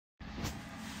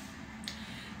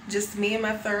Just me and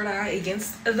my third eye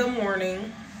against the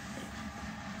morning.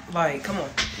 Like, come on.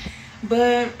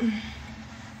 But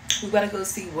we gotta go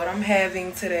see what I'm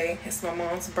having today. It's my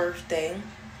mom's birthday.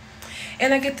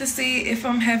 And I get to see if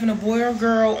I'm having a boy or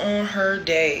girl on her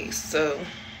day. So,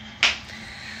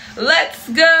 let's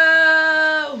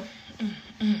go!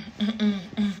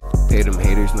 Hey, them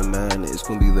haters, no man, it's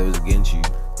gonna be those against you.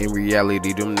 In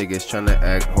reality, them niggas tryna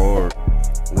act hard.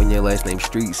 When your last name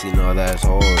Streets, you know that's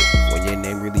hard. When your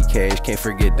name really Cash, can't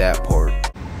forget that part.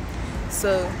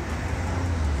 So,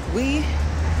 we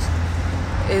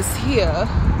is here.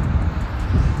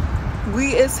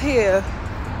 We is here.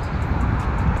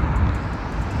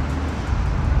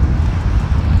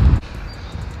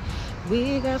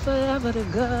 We got forever to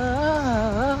go.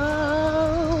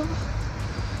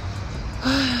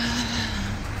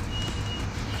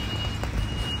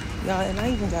 Y'all, and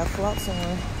I even got flops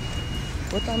on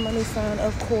with that money sign,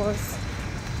 of course.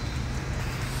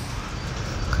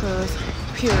 Cause,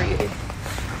 period.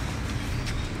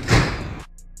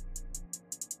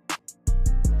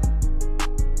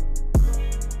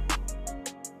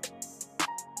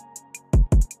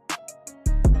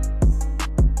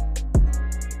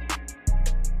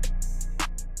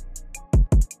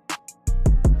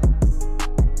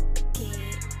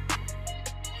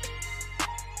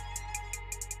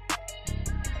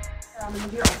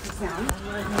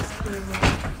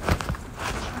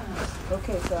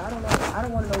 Okay, so I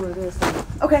don't want to know what it is. So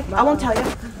okay, I won't tell you.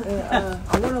 And,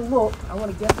 I want to look. I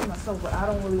want to guess it myself, but I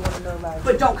don't really want to know. Like,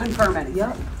 but don't confirm anything.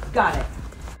 Yep. Got it.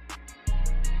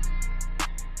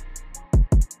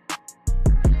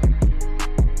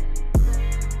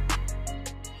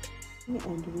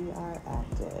 And we are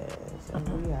active,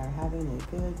 and we are having a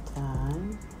good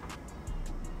time.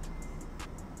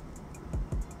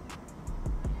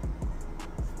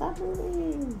 Stop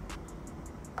moving.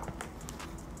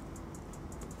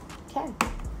 Okay.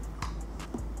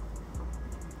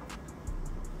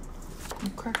 I'm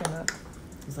cracking up.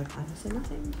 He's like, I didn't say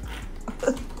nothing.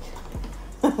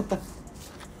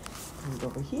 Move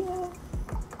over here.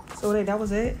 So wait, that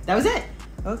was it? That was it.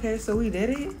 Okay, so we did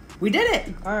it? We did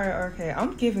it. All right, okay.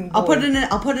 I'm giving boy. I'll put it in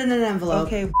an envelope.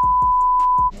 Okay.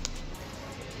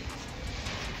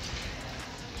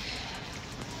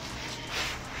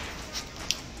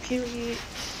 Period.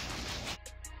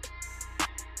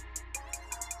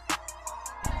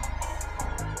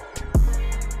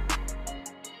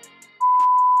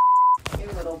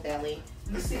 Your little belly.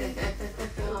 You see it?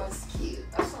 Oh, it's cute.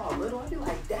 I saw a little. I'd be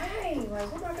like, dang, like,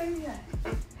 where my baby at?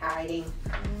 Hiding.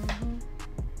 Mm-hmm.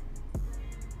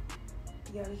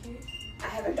 You got a kid? I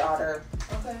have a daughter.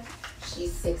 Okay.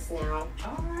 She's 6 now.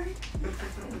 All right.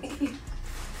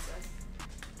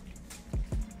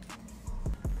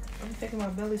 I'm thinking my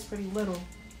belly's pretty little.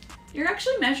 You're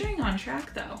actually measuring on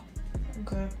track though.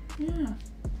 Okay. Yeah.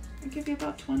 I give you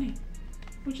about 20,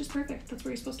 which is perfect. That's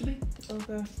where you're supposed to be.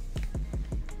 Okay.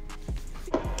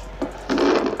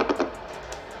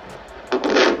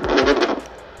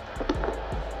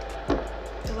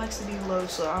 It likes to be low,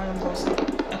 so I am going to say.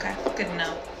 Okay, good to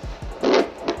know.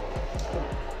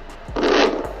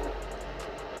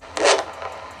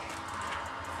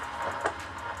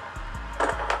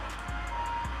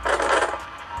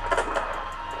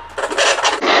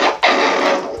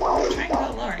 Try and go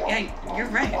lower. Yeah, you're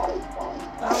right. I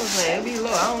was like, it be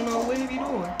low. I don't know what it be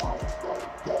doing.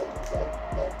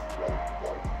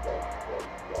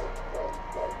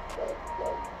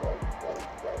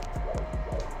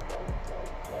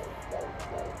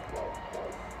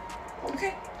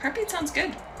 Okay, heartbeat sounds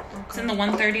good. It's in the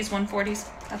 130s, 140s.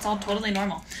 That's all totally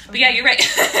normal. But yeah, you're right.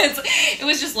 It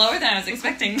was just lower than I was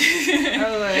expecting. I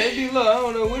was like, it be low. I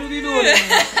don't know what it be doing.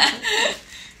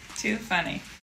 Too funny.